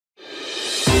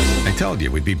I told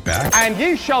you we'd be back. And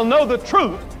ye shall know the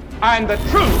truth, and the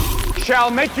truth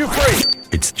shall make you free.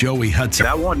 It's Joey Hudson.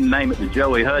 I wanted to name it the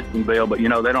Joey Hudson bill, but, they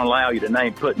don't allow you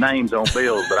to put names on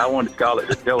bills. But I wanted to call it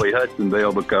the Joey Hudson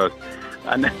bill because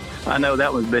I know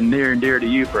that one's been near and dear to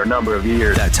you for a number of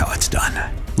years. That's how it's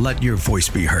done. Let your voice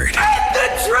be heard. And the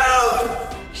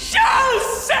truth shall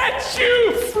set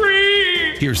you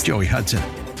free. Here's Joey Hudson.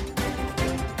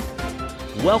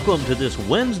 Welcome to this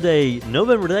Wednesday,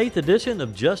 November 8th edition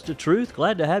of Just the Truth.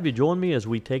 Glad to have you join me as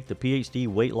we take the PhD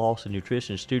Weight Loss and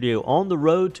Nutrition Studio on the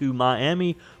road to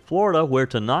Miami, Florida, where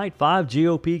tonight 5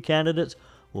 GOP candidates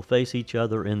will face each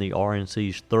other in the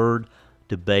RNC's third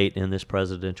debate in this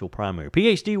presidential primary.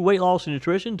 PhD Weight Loss and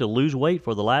Nutrition, to lose weight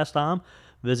for the last time,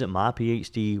 visit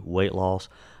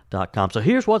myphdweightloss.com. So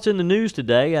here's what's in the news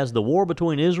today as the war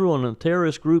between Israel and the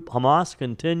terrorist group Hamas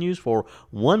continues for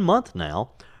 1 month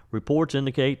now. Reports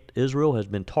indicate Israel has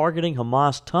been targeting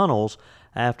Hamas tunnels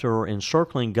after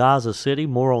encircling Gaza City.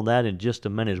 More on that in just a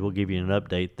minute. We'll give you an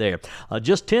update there.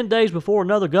 Just 10 days before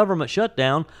another government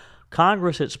shutdown,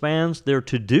 Congress expands their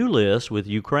to-do list with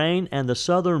Ukraine and the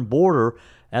southern border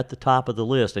at the top of the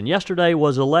list. And yesterday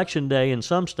was election day in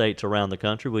some states around the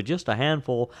country, with just a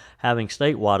handful having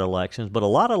statewide elections, but a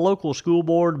lot of local school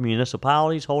board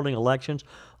municipalities holding elections,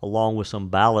 along with some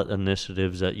ballot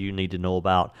initiatives that you need to know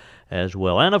about as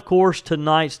well. And of course,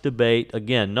 tonight's debate,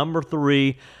 again, number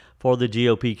 3 for the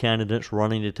GOP candidates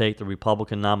running to take the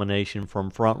Republican nomination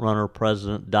from frontrunner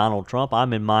President Donald Trump.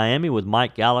 I'm in Miami with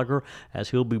Mike Gallagher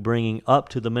as he'll be bringing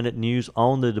up-to-the-minute news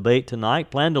on the debate tonight.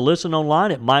 Plan to listen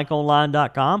online at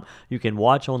mikeonline.com. You can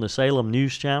watch on the Salem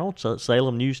News Channel, so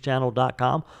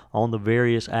salemnewschannel.com, on the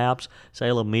various apps.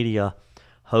 Salem Media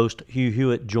host Hugh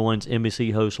Hewitt joins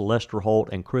NBC host Lester Holt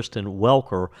and Kristen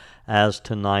Welker as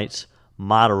tonight's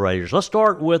moderators. Let's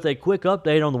start with a quick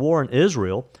update on the war in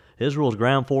Israel. Israel's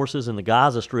ground forces in the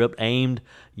Gaza Strip aimed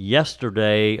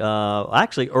yesterday,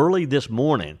 actually early this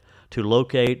morning, to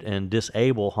locate and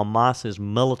disable Hamas's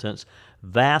militants'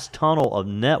 vast tunnel of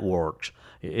networks.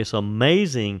 It's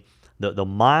amazing the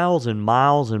miles and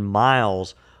miles and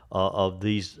miles of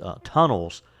these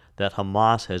tunnels that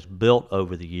Hamas has built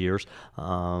over the years.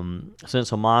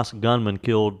 Since Hamas gunmen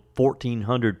killed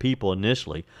 1,400 people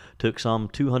initially, took some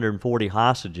 240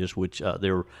 hostages, which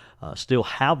they still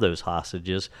have those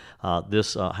hostages.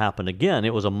 This happened again.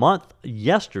 It was a month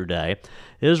yesterday.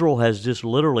 Israel has just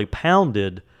literally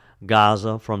pounded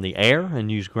Gaza from the air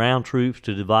and used ground troops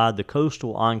to divide the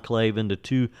coastal enclave into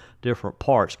 2 different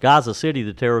parts. Gaza City,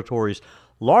 the territory's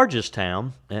largest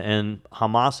town and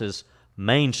Hamas's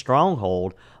main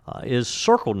stronghold, is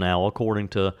circled now, according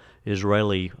to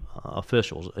Israeli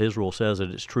officials. Israel says that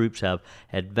its troops have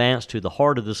advanced to the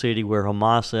heart of the city, where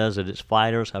Hamas says that its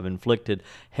fighters have inflicted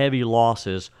heavy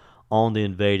losses on the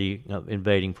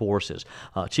invading forces.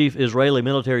 Chief Israeli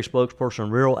military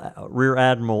spokesperson Rear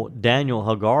Admiral Daniel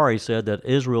Hagari said that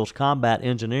Israel's combat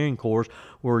engineering corps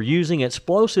were using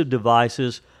explosive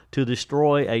devices to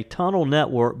destroy a tunnel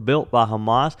network built by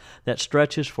Hamas that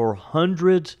stretches for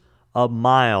hundreds of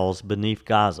miles beneath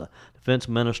Gaza. Defense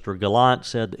Minister Gallant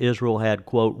said Israel had,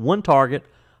 quote, 1 target,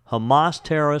 Hamas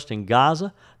terrorists in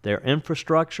Gaza, their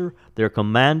infrastructure, their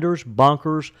commanders,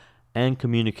 bunkers, and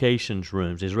communications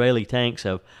rooms. Israeli tanks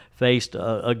have faced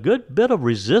a good bit of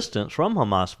resistance from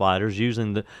Hamas fighters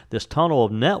using this tunnel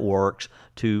of networks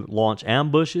to launch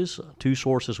ambushes. 2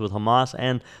 sources with Hamas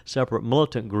and separate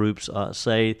militant groups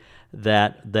say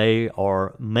that they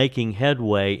are making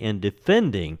headway in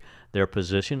defending their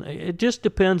position. It just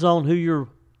depends on who you're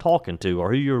talking to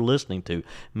or who you're listening to.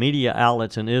 Media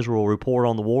outlets in Israel report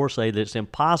on the war say that it's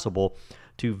impossible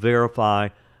to verify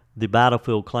the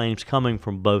battlefield claims coming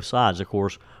from both sides. Of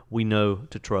course, we know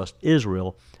to trust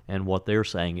Israel and what they're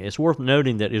saying. It's worth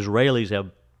noting that Israelis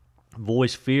have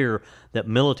voiced fear that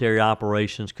military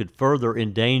operations could further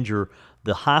endanger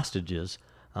the hostages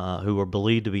who are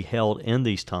believed to be held in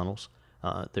these tunnels.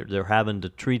 They're having to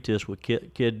treat this with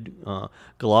kid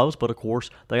gloves, but of course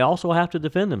they also have to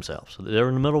defend themselves. They're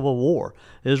in the middle of a war.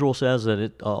 Israel says that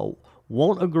it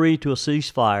won't agree to a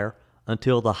ceasefire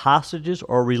until the hostages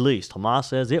are released. Hamas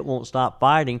says it won't stop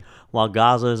fighting while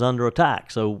Gaza is under attack,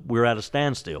 so we're at a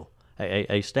standstill,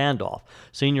 a standoff.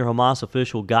 Senior Hamas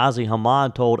official Ghazi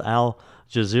Hamad told Al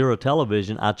Jazeera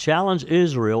Television, I challenge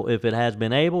Israel, if it has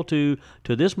been able to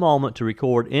this moment, to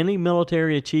record any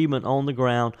military achievement on the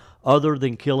ground other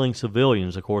than killing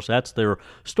civilians. Of course, that's their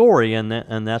story, and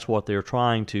that's what they're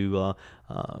trying to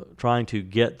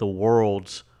get the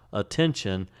world's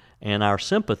attention and our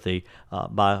sympathy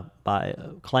by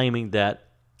claiming that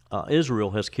Israel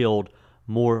has killed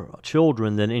more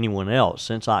children than anyone else.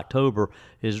 Since October,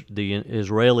 the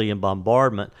Israeli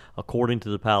bombardment, according to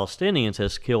the Palestinians,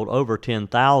 has killed over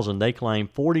 10,000. They claim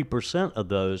 40% of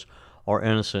those are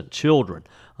innocent children.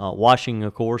 Washington,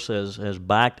 of course, has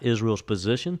backed Israel's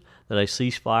position that a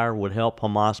ceasefire would help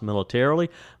Hamas militarily,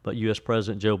 but U.S.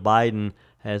 President Joe Biden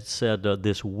has said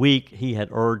this week he had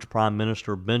urged Prime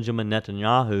Minister Benjamin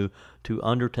Netanyahu to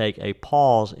undertake a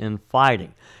pause in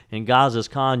fighting. In Gaza's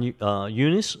Khan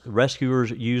Yunis,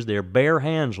 rescuers used their bare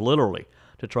hands, literally,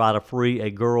 to try to free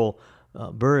a girl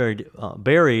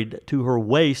buried to her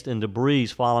waist in debris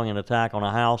following an attack on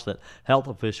a house that health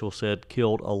officials said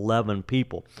killed 11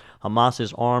 people.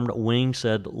 Hamas's armed wing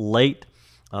said late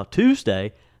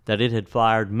Tuesday that it had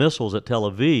fired missiles at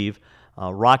Tel Aviv.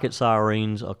 Rocket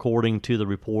sirens, according to the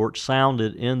report,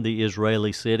 sounded in the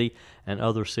Israeli city and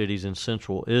other cities in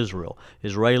central Israel.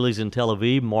 Israelis in Tel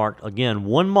Aviv marked, again,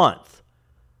 1 month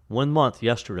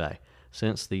yesterday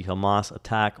since the Hamas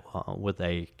attack with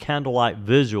a candlelight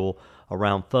vigil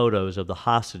around photos of the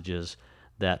hostages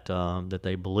that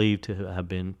they believe to have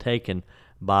been taken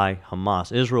by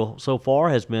Hamas. Israel so far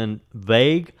has been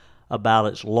vague about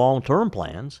its long-term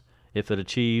plans if it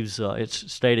achieves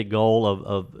its stated goal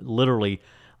of literally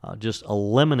just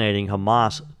eliminating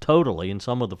Hamas totally. In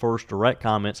some of the first direct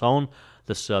comments on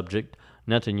the subject,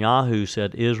 Netanyahu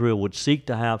said Israel would seek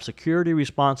to have security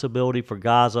responsibility for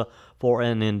Gaza for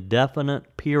an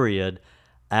indefinite period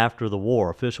after the war.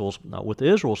 Officials with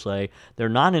Israel say they're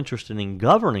not interested in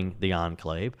governing the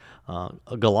enclave.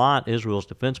 Gallant, Israel's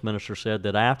defense minister, said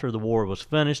that after the war was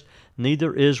finished,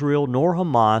 neither Israel nor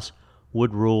Hamas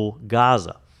would rule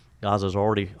Gaza. Gaza's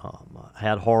already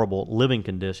had horrible living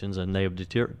conditions, and they have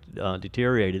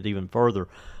deteriorated even further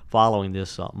following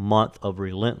this month of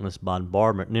relentless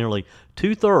bombardment. Nearly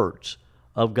two-thirds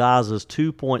of Gaza's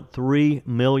 2.3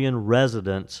 million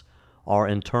residents are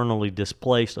internally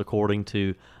displaced, according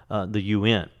to the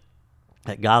UN.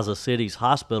 At Gaza City's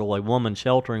hospital, a woman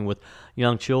sheltering with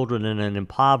young children in an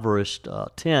impoverished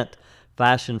tent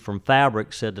fashioned from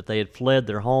fabric said that they had fled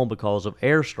their home because of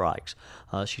airstrikes.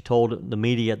 She told the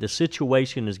media, the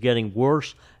situation is getting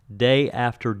worse day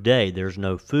after day. There's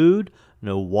no food,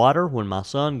 no water. When my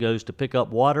son goes to pick up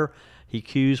water, he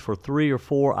queues for 3 or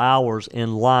 4 hours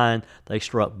in line. They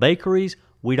struck bakeries.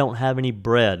 We don't have any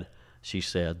bread, she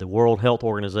said. The World Health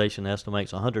Organization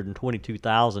estimates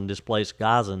 122,000 displaced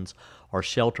Gazans are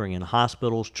sheltering in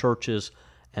hospitals, churches,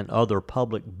 and other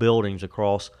public buildings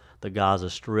across the Gaza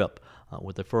Strip,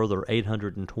 with a further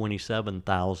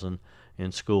 827,000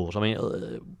 in schools. I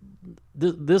mean,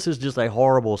 this is just a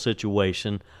horrible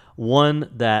situation, one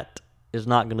that is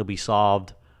not going to be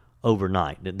solved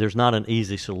overnight. There's not an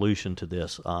easy solution to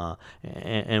this,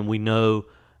 and we know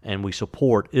and we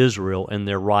support Israel in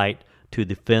their right to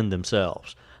defend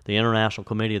themselves. The International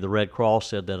Committee of the Red Cross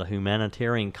said that a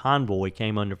humanitarian convoy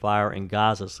came under fire in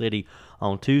Gaza City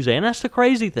on Tuesday, and that's the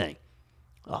crazy thing.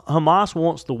 Hamas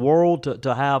wants the world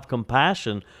to have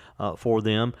compassion for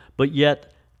them, but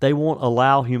yet they won't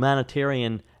allow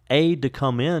humanitarian aid to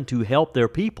come in to help their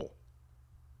people.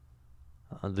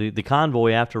 The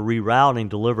convoy, after rerouting,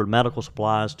 delivered medical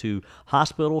supplies to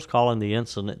hospitals, calling the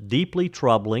incident deeply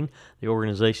troubling. The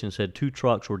organization said 2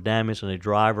 trucks were damaged and a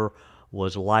driver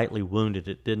was lightly wounded.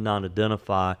 It did not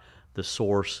identify the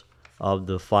source of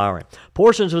the firing.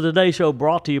 Portions of today's show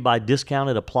brought to you by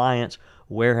Discounted Appliance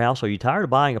Warehouse. Are you tired of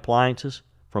buying appliances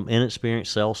from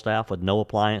inexperienced sales staff with no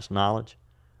appliance knowledge?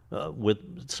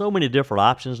 With so many different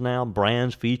options now,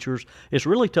 brands, features, it's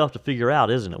really tough to figure out,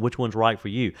 isn't it, which one's right for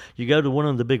you. You go to one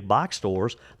of the big box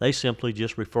stores, they simply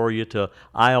just refer you to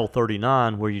aisle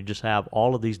 39, where you just have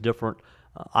all of these different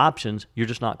options. You're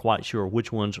just not quite sure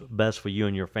which one's best for you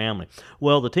and your family.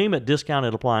 Well, the team at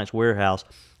Discounted Appliance Warehouse,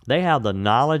 they have the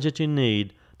knowledge that you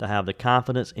need to have the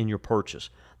confidence in your purchase.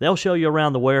 They'll show you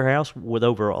around the warehouse with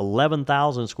over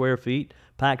 11,000 square feet,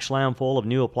 packed slam full of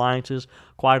new appliances,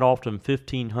 quite often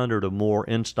 1,500 or more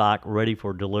in stock, ready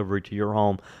for delivery to your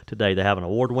home today. They have an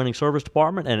award-winning service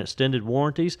department and extended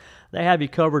warranties. They have you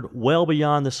covered well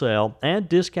beyond the sale, and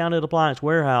Discounted Appliance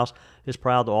Warehouse is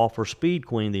proud to offer Speed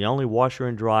Queen, the only washer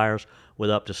and dryers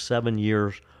with up to 7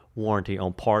 years warranty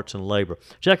on parts and labor.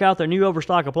 Check out their new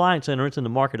Overstock Appliance Center. It's in the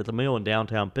Market at the Mill in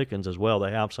downtown Pickens as well.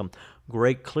 They have some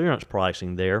great clearance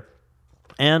pricing there.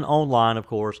 And online, of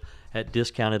course, at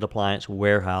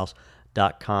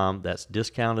DiscountedApplianceWarehouse.com. That's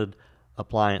Discounted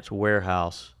Appliance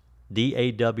Warehouse,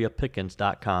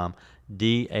 DAWPickens.com,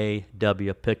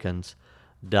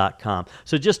 DAWPickens.com.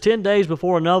 So just 10 days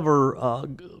before another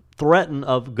threat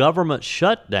of government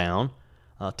shutdown,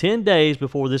 10 days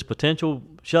before this potential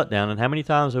shutdown, and how many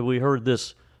times have we heard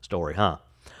this story, huh?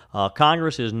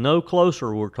 Congress is no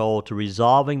closer, we're told, to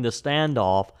resolving the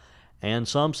standoff, and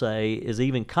some say is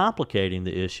even complicating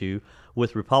the issue,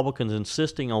 with Republicans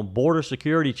insisting on border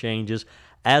security changes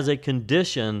as a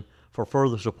condition for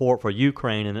further support for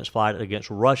Ukraine in its fight against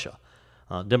Russia.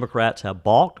 Democrats have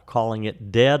balked, calling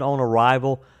it dead on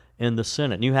arrival in the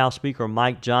Senate. New House Speaker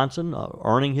Mike Johnson,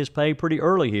 earning his pay pretty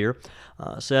early here,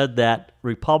 said that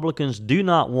Republicans do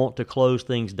not want to close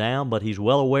things down, but he's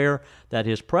well aware that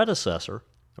his predecessor,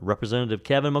 Representative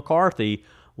Kevin McCarthy,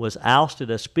 was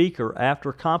ousted as Speaker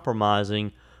after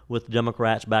compromising with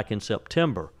Democrats back in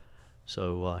September.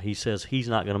 So he says he's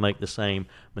not going to make the same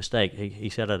mistake. He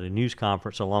said at a news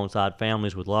conference alongside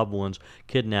families with loved ones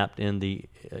kidnapped in the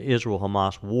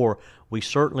Israel-Hamas war, "We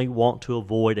certainly want to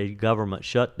avoid a government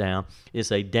shutdown.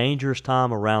 It's a dangerous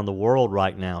time around the world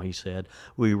right now," he said.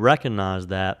 "We recognize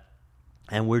that,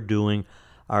 and we're doing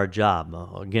our job."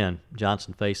 Again,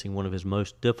 Johnson facing one of his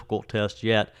most difficult tests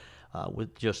yet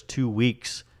with just 2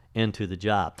 weeks into the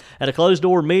job. At a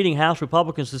closed-door meeting, House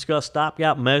Republicans discussed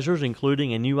stopgap measures,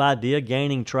 including a new idea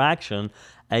gaining traction,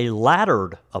 a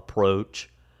laddered approach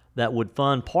that would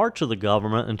fund parts of the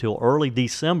government until early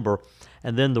December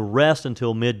and then the rest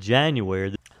until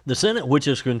mid-January. The Senate, which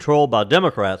is controlled by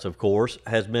Democrats, of course,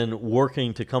 has been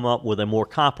working to come up with a more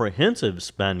comprehensive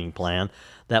spending plan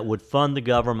that would fund the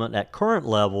government at current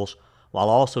levels while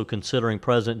also considering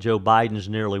President Joe Biden's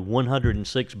nearly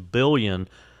 $106 billion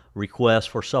request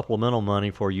for supplemental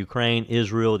money for Ukraine,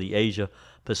 Israel, the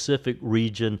Asia-Pacific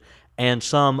region, and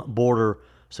some border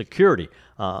security.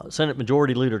 Senate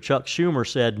Majority Leader Chuck Schumer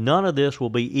said none of this will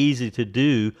be easy to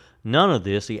do. None of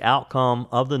this, the outcome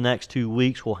of the next 2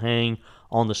 weeks, will hang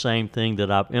on the same thing that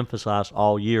I've emphasized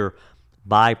all year,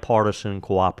 bipartisan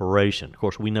cooperation. Of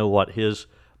course, we know what his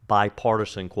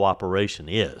bipartisan cooperation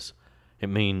is. It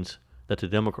means that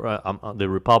the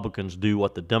Republicans do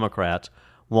what the Democrats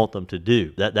want them to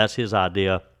do. That's his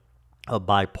idea of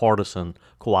bipartisan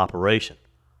cooperation.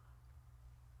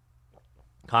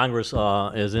 Congress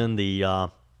is in the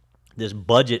this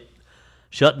budget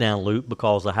shutdown loop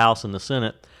because the House and the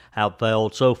Senate have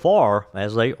failed so far,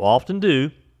 as they often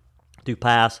do, to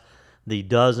pass the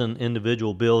dozen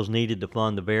individual bills needed to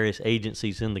fund the various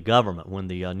agencies in the government. When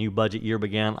the new budget year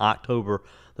began October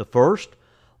the 1st,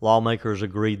 lawmakers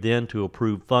agreed then to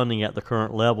approve funding at the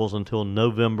current levels until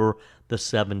November the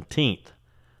 17th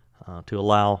to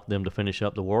allow them to finish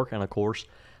up the work, and of course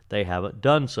they haven't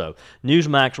done so.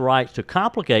 Newsmax writes, to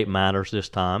complicate matters this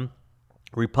time,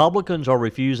 Republicans are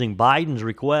refusing Biden's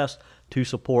request to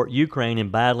support Ukraine in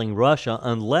battling Russia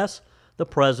unless the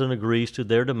president agrees to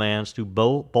their demands to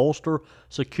bolster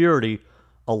security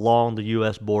along the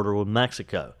U.S. border with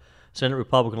Mexico. Senate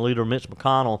Republican leader Mitch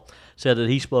McConnell said that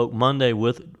he spoke Monday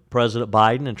with President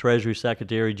Biden and Treasury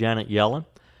Secretary Janet Yellen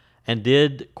and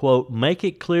did, quote, make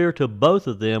it clear to both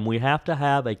of them we have to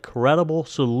have a credible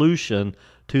solution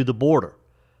to the border.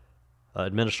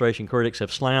 Administration critics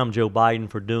have slammed Joe Biden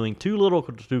for doing too little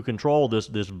to control this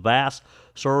vast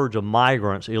surge of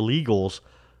migrants, illegals,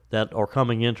 that are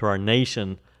coming into our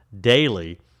nation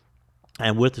daily.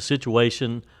 And with the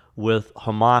situation with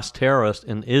Hamas terrorists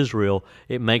in Israel,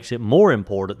 it makes it more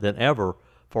important than ever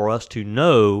for us to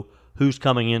know who's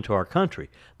coming into our country.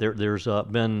 There's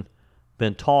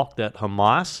been talk that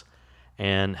Hamas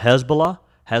and Hezbollah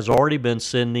has already been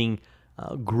sending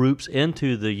groups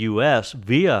into the U.S.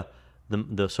 via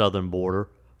the southern border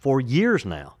for years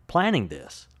now, planning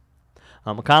this.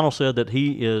 McConnell said that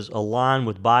he is aligned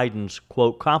with Biden's,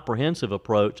 quote, comprehensive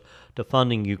approach to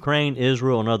funding Ukraine,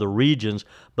 Israel, and other regions,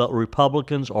 but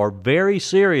Republicans are very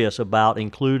serious about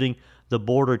including the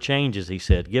border changes, he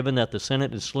said. Given that the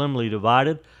Senate is slimly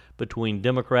divided between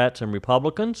Democrats and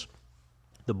Republicans,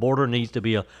 the border needs to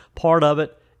be a part of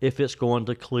it if it's going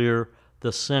to clear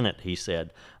the Senate, he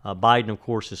said. Biden, of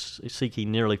course, is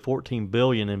seeking nearly $14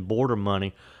 billion in border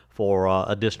money for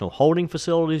additional holding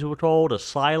facilities, we're told,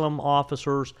 asylum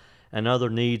officers, and other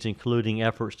needs, including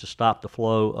efforts to stop the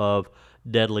flow of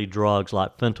deadly drugs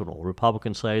like fentanyl.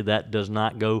 Republicans say that does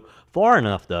not go far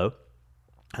enough, though,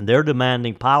 and they're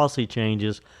demanding policy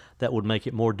changes that would make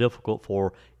it more difficult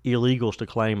for illegals to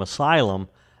claim asylum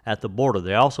at the border.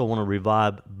 They also want to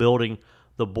revive building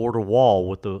the border wall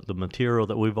with the material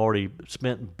that we've already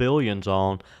spent billions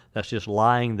on that's just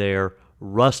lying there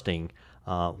rusting.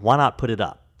 Why not put it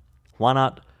up? Why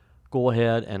not go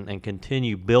ahead and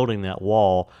continue building that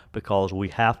wall, because we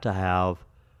have to have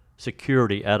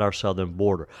security at our southern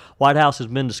border. White House has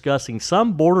been discussing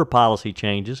some border policy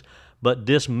changes, but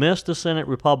dismissed the Senate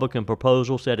Republican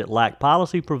proposal, said it lacked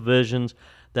policy provisions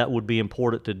that would be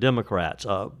important to Democrats.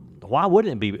 Why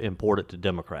wouldn't it be important to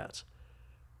Democrats?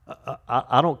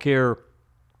 I don't care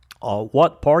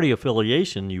what party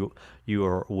affiliation you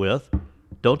are with,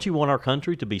 don't you want our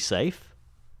country to be safe?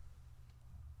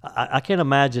 I can't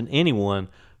imagine anyone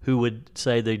who would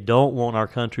say they don't want our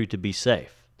country to be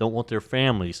safe, don't want their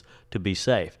families to be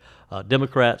safe.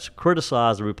 Democrats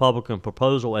criticize the Republican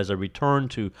proposal as a return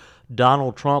to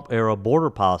Donald Trump-era border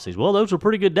policies. Well, those were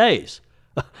pretty good days.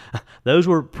 Those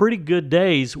were pretty good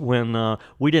days when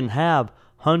we didn't have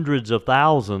hundreds of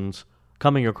thousands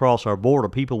coming across our border,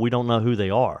 people we don't know who they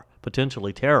are,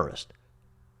 potentially terrorists.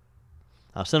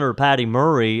 Senator Patty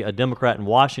Murray, a Democrat in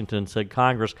Washington, said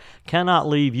Congress cannot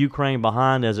leave Ukraine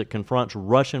behind as it confronts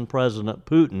Russian President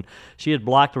Putin. She had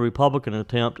blocked a Republican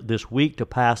attempt this week to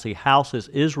pass the House's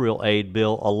Israel aid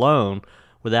bill alone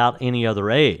without any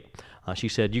other aid. She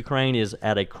said Ukraine is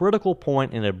at a critical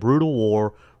point in a brutal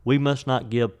war. We must not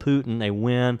give Putin a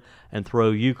win and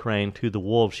throw Ukraine to the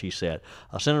wolves, she said.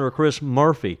 Senator Chris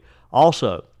Murphy,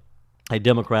 also a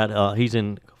Democrat, he's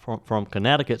from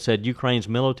Connecticut, said Ukraine's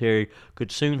military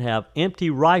could soon have empty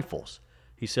rifles.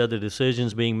 He said the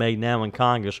decisions being made now in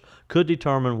Congress could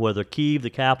determine whether Kyiv, the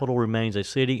capital, remains a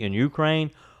city in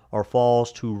Ukraine or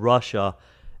falls to Russia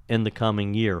in the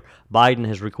coming year. Biden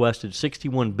has requested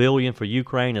 $61 billion for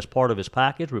Ukraine as part of his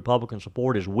package. Republican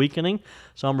support is weakening.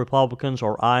 Some Republicans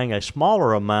are eyeing a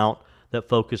smaller amount that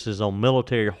focuses on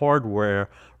military hardware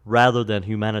rather than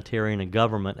humanitarian and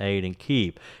government aid in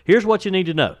Kyiv. Here's what you need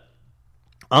to know.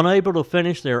 Unable to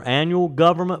finish their annual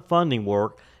government funding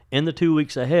work in the 2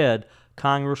 weeks ahead,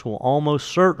 Congress will almost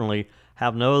certainly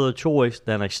have no other choice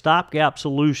than a stopgap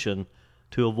solution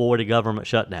to avoid a government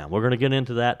shutdown. We're going to get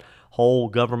into that whole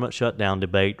government shutdown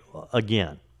debate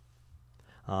again.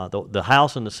 The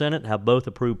House and the Senate have both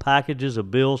approved packages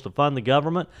of bills to fund the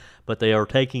government, but they are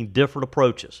taking different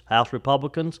approaches. House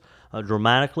Republicans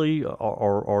dramatically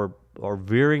are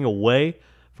veering away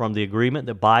from the agreement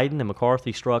that Biden and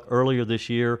McCarthy struck earlier this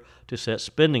year to set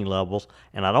spending levels,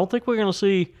 and I don't think we're going to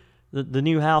see the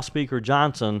new House Speaker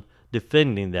Johnson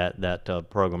defending that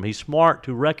program. He's smart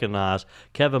to recognize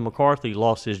Kevin McCarthy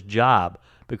lost his job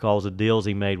because of deals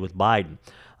he made with Biden.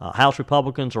 House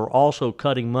Republicans are also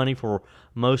cutting money for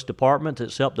most departments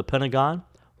except the Pentagon,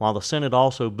 while the Senate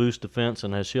also boosts defense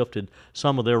and has shifted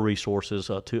some of their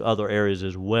resources to other areas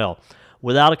as well.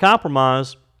 Without a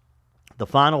compromise, the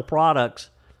final products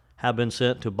have been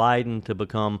sent to Biden to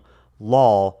become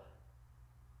law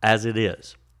as it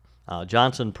is.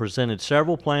 Johnson presented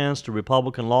several plans to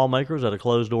Republican lawmakers at a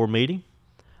closed-door meeting.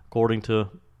 According to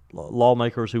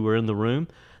lawmakers who were in the room,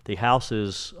 the House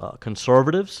is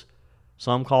conservatives.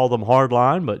 Some call them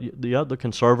hardline, but the other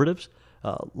conservatives,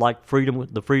 like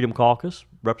the Freedom Caucus,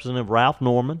 Representative Ralph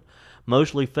Norman,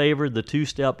 mostly favored the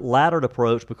two-step laddered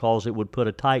approach because it would put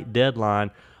a tight deadline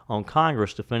on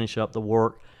Congress to finish up the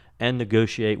work and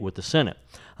negotiate with the Senate.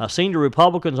 Senior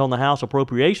Republicans on the House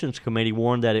Appropriations Committee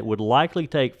warned that it would likely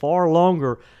take far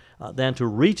longer than to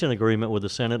reach an agreement with the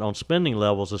Senate on spending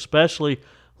levels, especially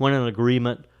when an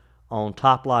agreement on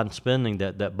top-line spending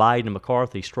that Biden and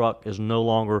McCarthy struck is no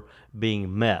longer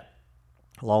being met.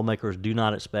 Lawmakers do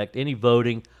not expect any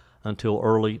voting until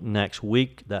early next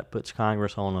week. That puts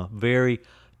Congress on a very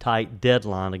tight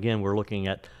deadline. Again, we're looking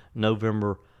at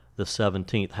November the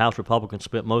 17th. House Republicans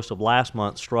spent most of last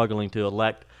month struggling to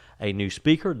elect a new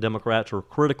speaker. Democrats are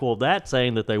critical of that,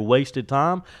 saying that they wasted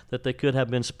time that they could have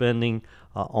been spending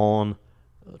on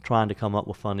trying to come up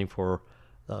with funding for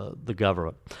the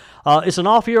government. It's an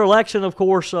off-year election, of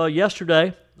course.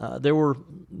 Yesterday, there were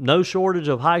no shortage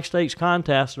of high-stakes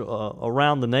contests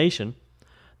around the nation.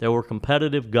 There were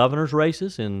competitive governor's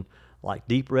races in like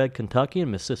deep red Kentucky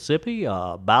and Mississippi,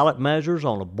 ballot measures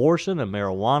on abortion and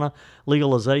marijuana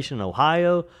legalization in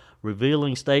Ohio,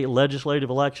 revealing state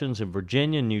legislative elections in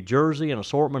Virginia and New Jersey, an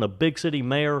assortment of big city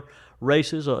mayor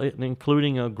races,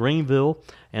 including Greenville,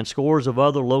 and scores of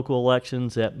other local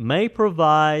elections that may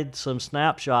provide some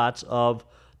snapshots of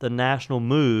the national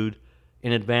mood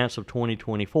in advance of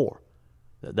 2024.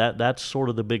 That's sort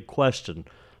of the big question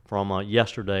from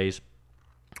yesterday's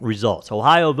results.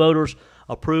 Ohio voters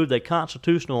approved a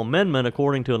constitutional amendment,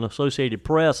 according to an Associated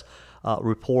Press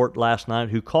report last night,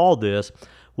 who called this,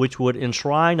 which would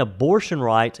enshrine abortion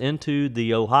rights into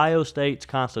the Ohio state's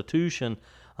constitution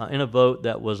in a vote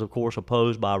that was, of course,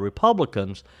 opposed by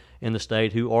Republicans in the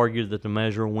state who argued that the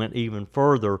measure went even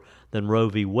further than Roe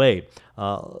v. Wade.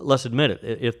 Let's admit it.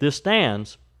 If this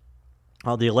stands,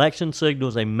 the election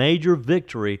signals a major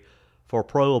victory for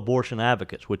pro-abortion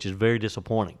advocates, which is very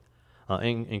disappointing,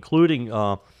 including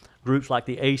groups like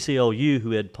the ACLU,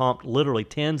 who had pumped literally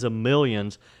tens of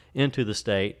millions into the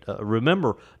state.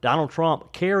 Remember, Donald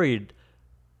Trump carried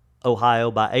Ohio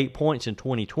by 8 points in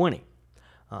 2020.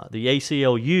 The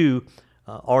ACLU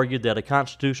argued that a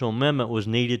constitutional amendment was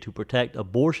needed to protect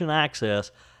abortion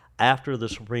access after the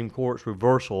Supreme Court's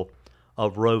reversal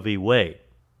of Roe v. Wade.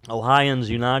 Ohioans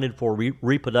United for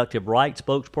Reproductive Rights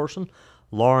spokesperson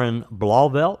Lauren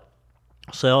Blauvelt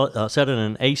said in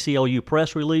an ACLU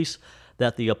press release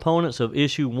that the opponents of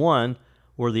Issue 1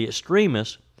 were the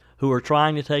extremists who are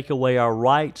trying to take away our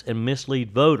rights and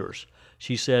mislead voters.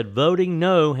 She said, voting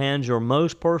no hands your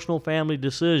most personal family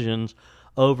decisions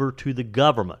over to the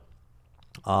government.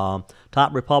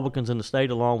 Top Republicans in the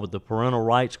state, along with the parental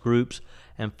rights groups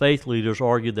and faith leaders,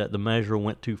 argued that the measure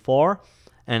went too far,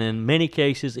 and in many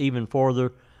cases even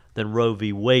farther than Roe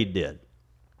v. Wade did.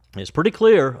 It's pretty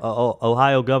clear,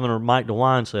 Ohio Governor Mike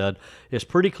DeWine said, it's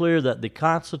pretty clear that the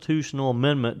constitutional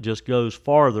amendment just goes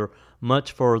farther,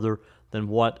 much further than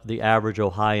what the average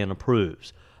Ohioan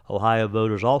approves. Ohio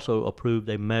voters also approved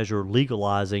a measure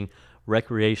legalizing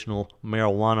recreational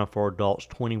marijuana for adults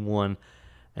 21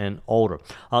 and older.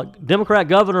 Democrat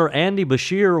Governor Andy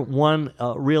Beshear won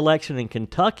re-election in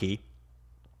Kentucky.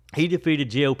 He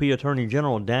defeated GOP Attorney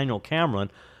General Daniel Cameron,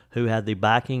 who had the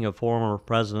backing of former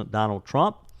President Donald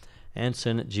Trump and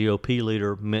Senate GOP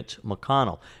leader Mitch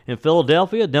McConnell. In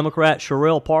Philadelphia, Democrat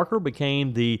Sherelle Parker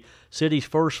became the city's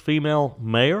first female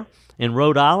mayor. In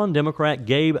Rhode Island, Democrat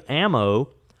Gabe Amo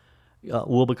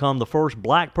will become the first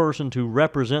black person to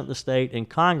represent the state in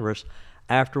Congress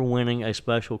after winning a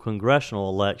special congressional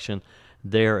election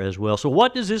there as well. So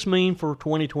what does this mean for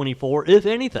 2024, if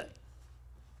anything?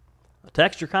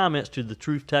 Text your comments to the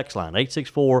Truth text line,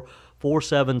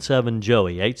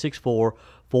 864-477-JOEY,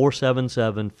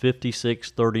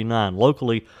 864-477-5639.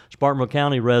 Locally, Spartanburg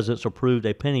County residents approved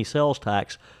a penny sales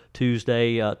tax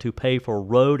Tuesday to pay for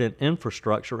road and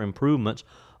infrastructure improvements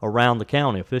around the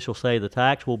county. Officials say the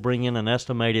tax will bring in an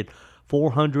estimated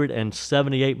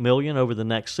 $478 million over the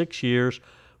next 6 years,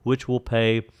 which will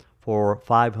pay for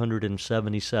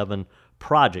 577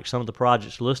 projects. Some of the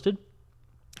projects listed: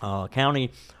 county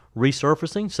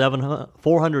resurfacing,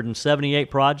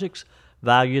 478 projects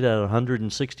valued at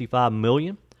 $165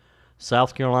 million.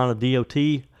 South Carolina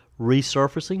DOT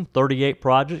resurfacing, 38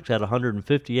 projects at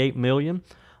 $158 million.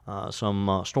 Some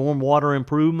stormwater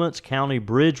improvements, county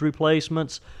bridge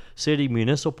replacements, city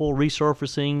municipal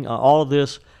resurfacing. All of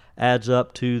this adds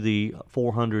up to the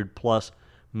 $400+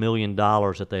 million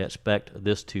that they expect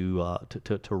this to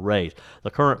raise.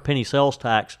 The current penny sales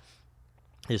tax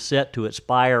is set to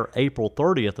expire April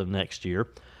 30th of next year.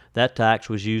 That tax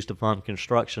was used to fund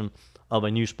construction of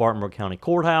a new Spartanburg County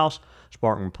Courthouse,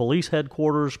 Spartanburg Police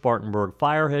Headquarters, Spartanburg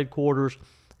Fire Headquarters,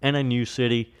 and a new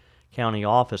city-county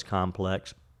office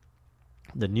complex.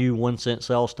 The new 1-cent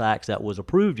sales tax that was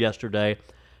approved yesterday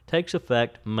takes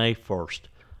effect May 1st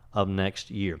of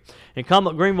next year.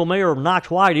 Incumbent Greenville Mayor Knox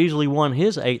White easily won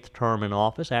his 8th term in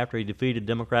office after he defeated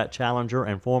Democrat challenger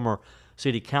and former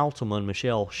city councilman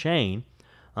Michelle Shane.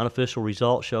 Unofficial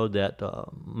results showed that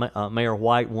Mayor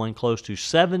White won close to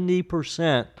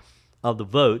 70% of the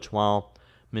votes, while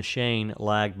Ms. Shane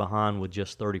lagged behind with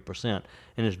just 30%.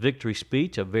 In his victory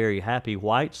speech, a very happy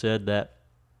White said that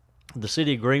the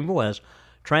city of Greenville has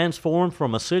transformed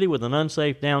from a city with an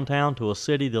unsafe downtown to a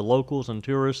city the locals and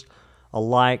tourists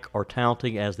alike are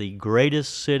touting as the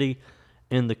greatest city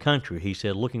in the country. He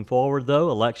said, looking forward,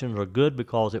 though, elections are good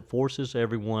because it forces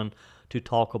everyone to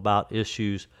talk about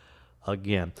issues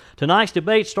again. Tonight's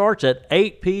debate starts at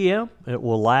 8 p.m. It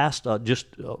will last just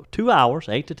 2 hours,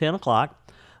 8 to 10 o'clock.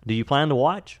 Do you plan to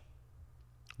watch?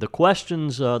 The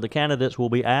questions the candidates will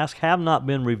be asked have not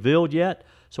been revealed yet.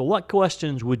 So what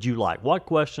questions would you like? What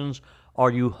questions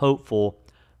are you hopeful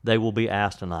they will be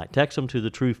asked tonight? Text them to the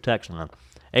Truth text line,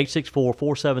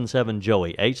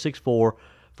 864-477-JOEY,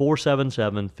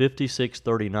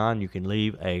 864-477-5639. You can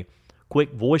leave a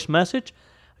quick voice message.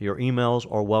 Your emails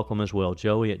are welcome as well,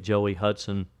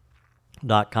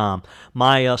 joey@joeyhudson.com.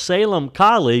 My Salem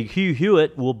colleague, Hugh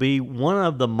Hewitt, will be one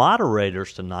of the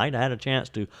moderators tonight. I had a chance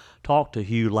to talk to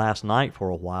Hugh last night for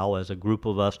a while as a group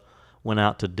of us went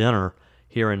out to dinner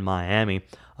here in Miami.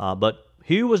 But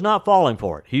Hugh was not falling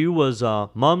for it. Hugh was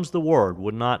mum's the word,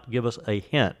 would not give us a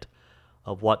hint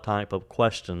of what type of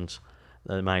questions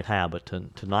they might have. But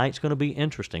tonight's going to be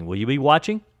interesting. Will you be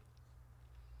watching?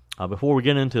 Before we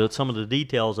get into some of the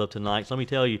details of tonight, let me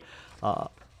tell you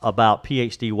about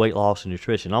PhD weight loss and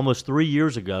nutrition. Almost 3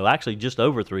 years ago, actually just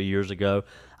over 3 years ago,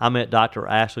 I met Dr.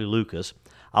 Ashley Lucas.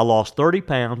 I lost 30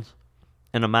 pounds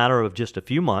in a matter of just a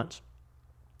few months.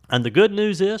 And the good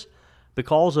news is,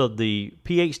 because of the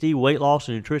PhD weight loss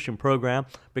and nutrition program,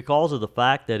 because of the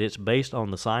fact that it's based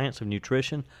on the science of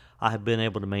nutrition, I have been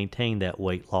able to maintain that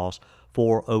weight loss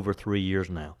for over 3 years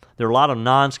now. There are a lot of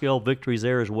non-scale victories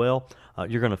there as well.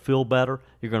 You're going to feel better.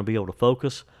 You're going to be able to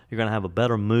focus. You're going to have a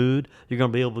better mood. You're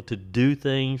going to be able to do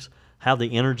things, have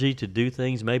the energy to do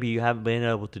things maybe you haven't been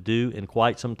able to do in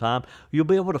quite some time. You'll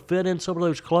be able to fit in some of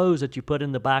those clothes that you put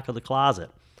in the back of the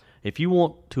closet. If you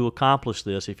want to accomplish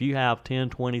this, if you have 10,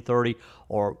 20, 30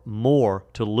 or more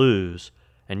to lose,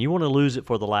 and you want to lose it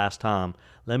for the last time,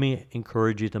 let me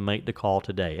encourage you to make the call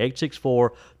today.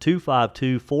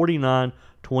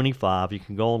 864-252-4925. You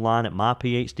can go online at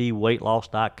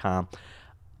myphdweightloss.com.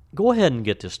 Go ahead and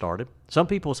get this started. Some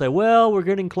people say, well, we're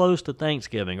getting close to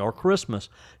Thanksgiving or Christmas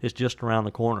is just around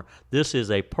the corner. This is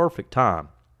a perfect time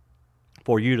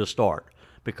for you to start.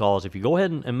 Because if you go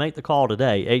ahead and make the call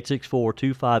today,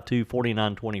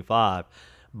 864-252-4925,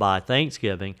 by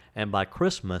Thanksgiving and by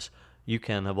Christmas, you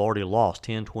can have already lost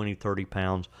 10, 20, 30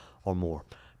 pounds or more.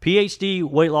 PhD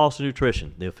Weight Loss and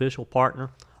Nutrition, the official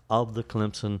partner of the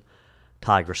Clemson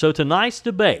Tigers. So tonight's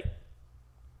debate,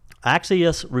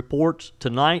 Axios reports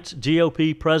tonight's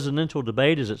GOP presidential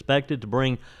debate is expected to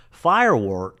bring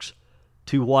fireworks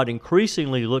to what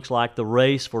increasingly looks like the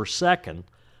race for second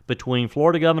between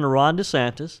Florida Governor Ron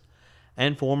DeSantis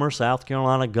and former South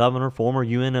Carolina Governor, former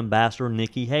UN Ambassador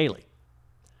Nikki Haley.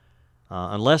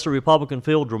 Unless the Republican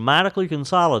field dramatically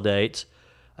consolidates,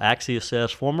 Axios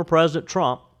says former President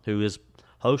Trump, who is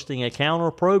hosting a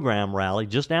counter-program rally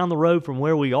just down the road from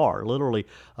where we are, literally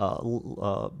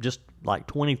just like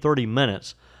 20, 30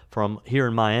 minutes from here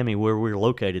in Miami where we're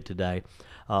located today.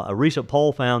 A recent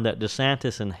poll found that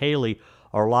DeSantis and Haley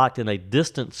are locked in a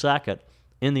distant second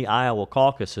in the Iowa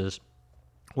caucuses,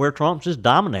 where Trump's just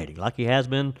dominating like he has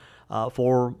been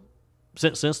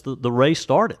since the race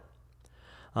started.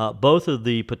 Both of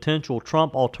the potential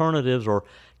Trump alternatives are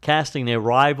casting their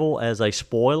rival as a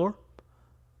spoiler.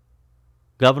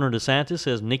 Governor DeSantis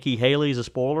says Nikki Haley's a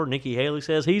spoiler. Nikki Haley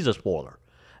says he's a spoiler.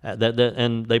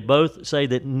 And they both say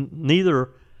that neither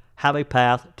have a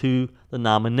path to the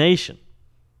nomination.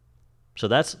 So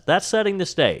that's setting the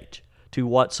stage to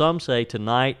what some say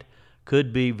tonight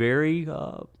could be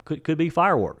could be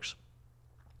fireworks.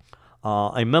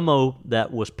 A memo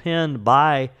that was penned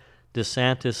by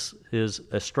DeSantis, his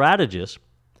strategist,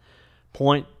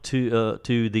 point to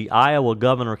the Iowa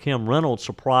Governor Kim Reynolds'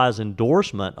 surprise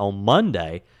endorsement on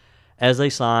Monday as a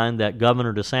sign that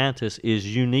Governor DeSantis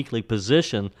is uniquely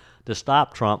positioned to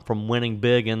stop Trump from winning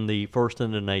big in the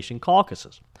first-in-the-nation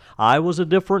caucuses. Iowa's a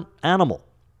different animal.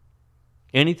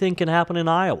 Anything can happen in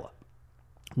Iowa.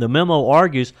 The memo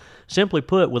argues, simply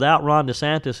put, without Ron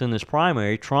DeSantis in this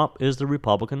primary, Trump is the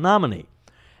Republican nominee.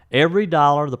 Every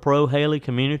dollar the pro-Haley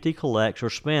community collects or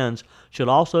spends should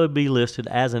also be listed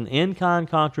as an in-kind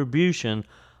contribution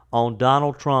on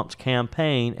Donald Trump's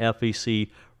campaign, FEC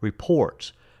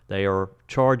reports. They are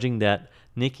charging that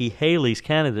Nikki Haley's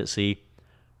candidacy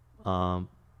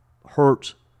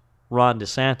hurts Ron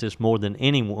DeSantis more than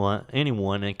anyone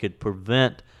and could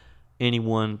prevent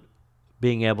anyone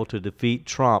being able to defeat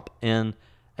Trump in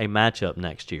a matchup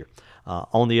next year.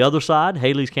 On the other side,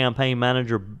 Haley's campaign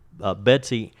manager,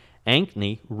 Betsy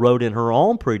Ankney, wrote in her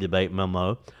own pre-debate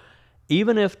memo,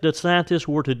 even if DeSantis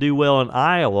were to do well in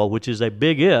Iowa, which is a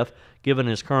big if, given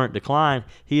his current decline,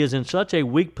 he is in such a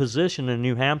weak position in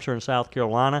New Hampshire and South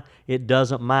Carolina, it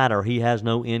doesn't matter. He has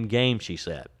no end game, she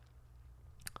said.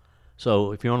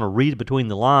 So if you want to read between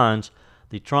the lines,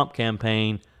 the Trump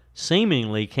campaign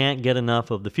seemingly can't get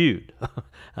enough of the feud.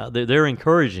 They're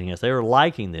encouraging us. They're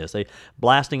liking this. They're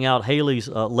blasting out Haley's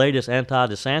latest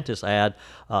anti-DeSantis ad.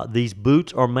 These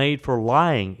boots are made for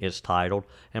lying, it's titled,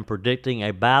 and predicting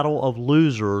a battle of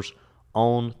losers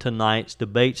on tonight's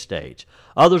debate stage.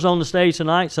 Others on the stage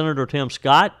tonight, Senator Tim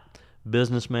Scott,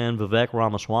 businessman Vivek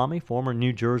Ramaswamy, former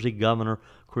New Jersey Governor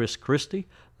Chris Christie.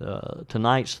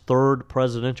 Tonight's third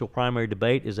presidential primary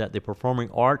debate is at the Performing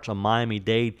Arts of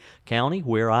Miami-Dade County,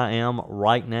 where I am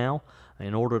right now.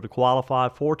 In order to qualify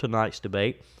for tonight's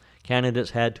debate,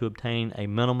 candidates had to obtain a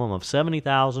minimum of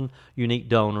 70,000 unique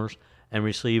donors and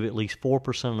receive at least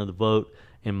 4% of the vote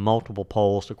in multiple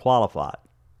polls to qualify.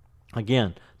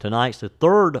 Again, tonight's the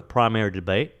third primary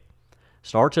debate.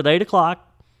 Starts at 8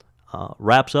 o'clock,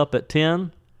 wraps up at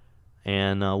 10,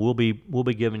 and we'll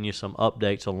be giving you some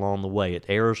updates along the way. It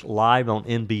airs live on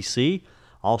NBC,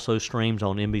 also streams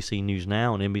on NBC News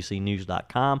Now and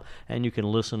NBCnews.com, and you can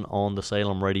listen on the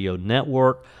Salem Radio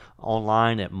Network,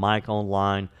 online at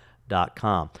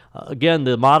mikeonline.com. Again,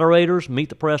 the moderators, Meet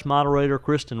the Press moderator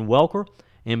Kristen Welker,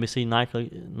 NBC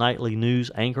Nightly News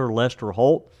anchor Lester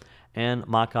Holt, and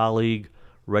my colleague,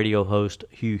 radio host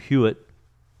Hugh Hewitt.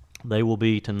 They will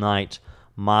be tonight's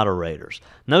moderators.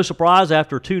 No surprise,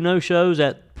 after two no-shows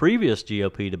at previous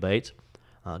GOP debates,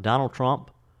 Donald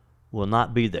Trump will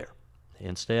not be there.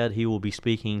 Instead, he will be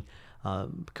speaking,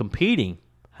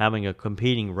 having a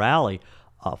competing rally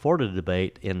for the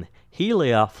debate in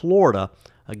Hialeah, Florida.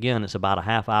 Again, it's about a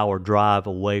half-hour drive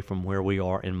away from where we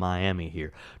are in Miami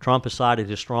here. Trump has cited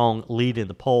his strong lead in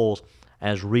the polls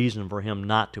as reason for him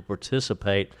not to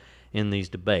participate in these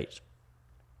debates.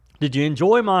 Did you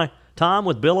enjoy my time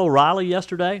with Bill O'Reilly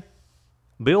yesterday?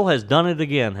 Bill has done it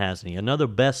again, hasn't he? Another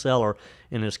bestseller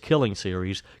in his Killing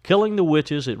series. Killing the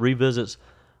Witches, it revisits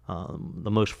the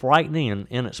most frightening and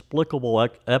inexplicable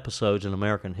episodes in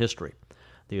American history.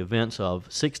 The events of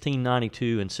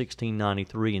 1692 and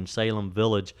 1693 in Salem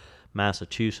Village,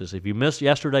 Massachusetts. If you missed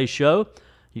yesterday's show,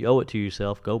 you owe it to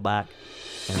yourself. Go back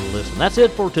and listen. That's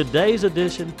it for today's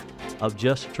edition of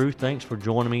Just the Truth. Thanks for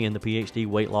joining me in the PhD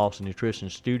Weight Loss and Nutrition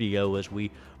Studio as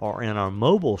we are in our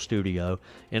mobile studio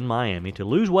in Miami. To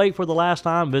lose weight for the last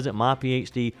time, visit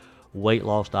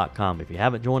myphdweightloss.com. If you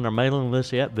haven't joined our mailing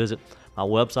list yet, visit my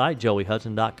website,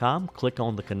 joeyhudson.com. Click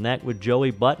on the Connect with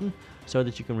Joey button so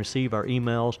that you can receive our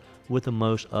emails with the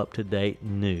most up-to-date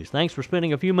news. Thanks for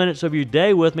spending a few minutes of your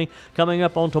day with me. Coming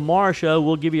up on tomorrow's show,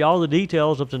 we'll give you all the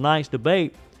details of tonight's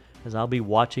debate as I'll be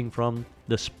watching from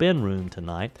the spin room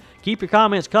tonight. Keep your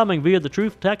comments coming via the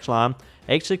Truth text line,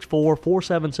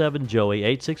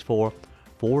 864-477-JOEY,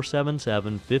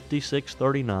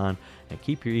 864-477-5639, and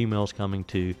keep your emails coming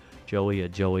to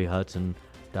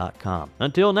joey@joeyhudson.com.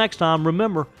 Until next time,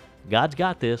 remember, God's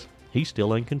got this. He's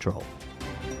still in control.